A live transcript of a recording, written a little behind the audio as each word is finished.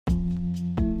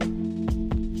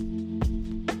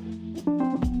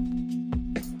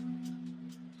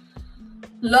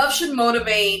Love should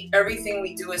motivate everything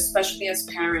we do, especially as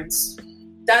parents.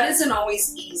 That isn't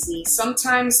always easy.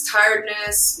 Sometimes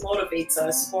tiredness motivates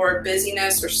us, or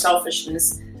busyness or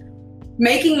selfishness.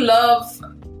 Making love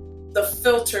the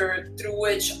filter through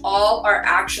which all our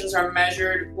actions are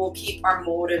measured will keep our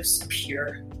motives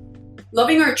pure.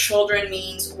 Loving our children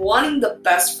means wanting the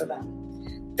best for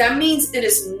them. That means it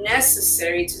is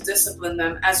necessary to discipline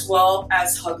them as well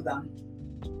as hug them.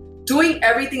 Doing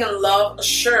everything in love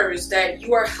assures that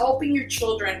you are helping your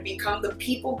children become the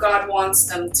people God wants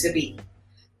them to be.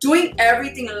 Doing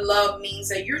everything in love means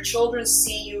that your children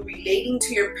see you relating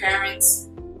to your parents,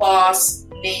 boss,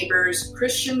 neighbors,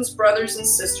 Christians, brothers, and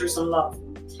sisters in love.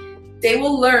 They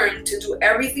will learn to do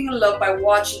everything in love by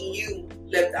watching you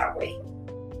live that way.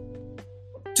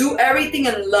 Do everything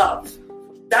in love.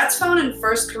 That's found in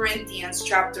 1 Corinthians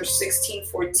chapter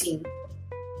 16-14.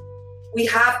 We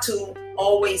have to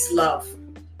always love.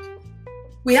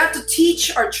 We have to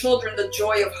teach our children the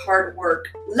joy of hard work.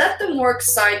 Let them work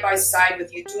side by side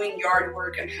with you doing yard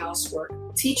work and housework.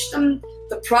 Teach them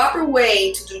the proper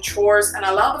way to do chores and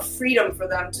allow the freedom for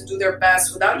them to do their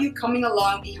best without you coming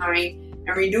along behind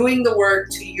and redoing the work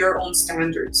to your own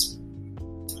standards.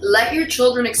 Let your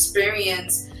children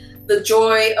experience the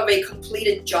joy of a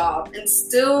completed job.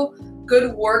 Instill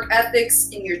good work ethics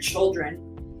in your children.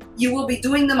 You will be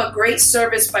doing them a great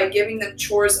service by giving them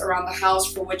chores around the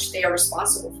house for which they are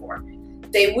responsible for.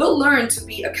 They will learn to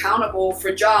be accountable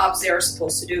for jobs they are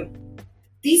supposed to do.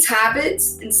 These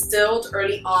habits instilled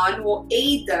early on will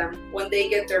aid them when they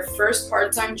get their first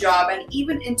part-time job and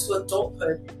even into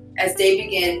adulthood as they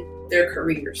begin their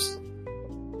careers.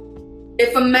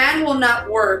 If a man will not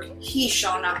work, he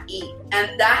shall not eat.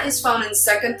 And that is found in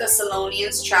 2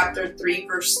 Thessalonians chapter 3,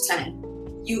 verse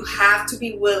 10. You have to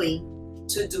be willing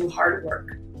to do hard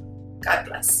work. God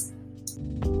bless.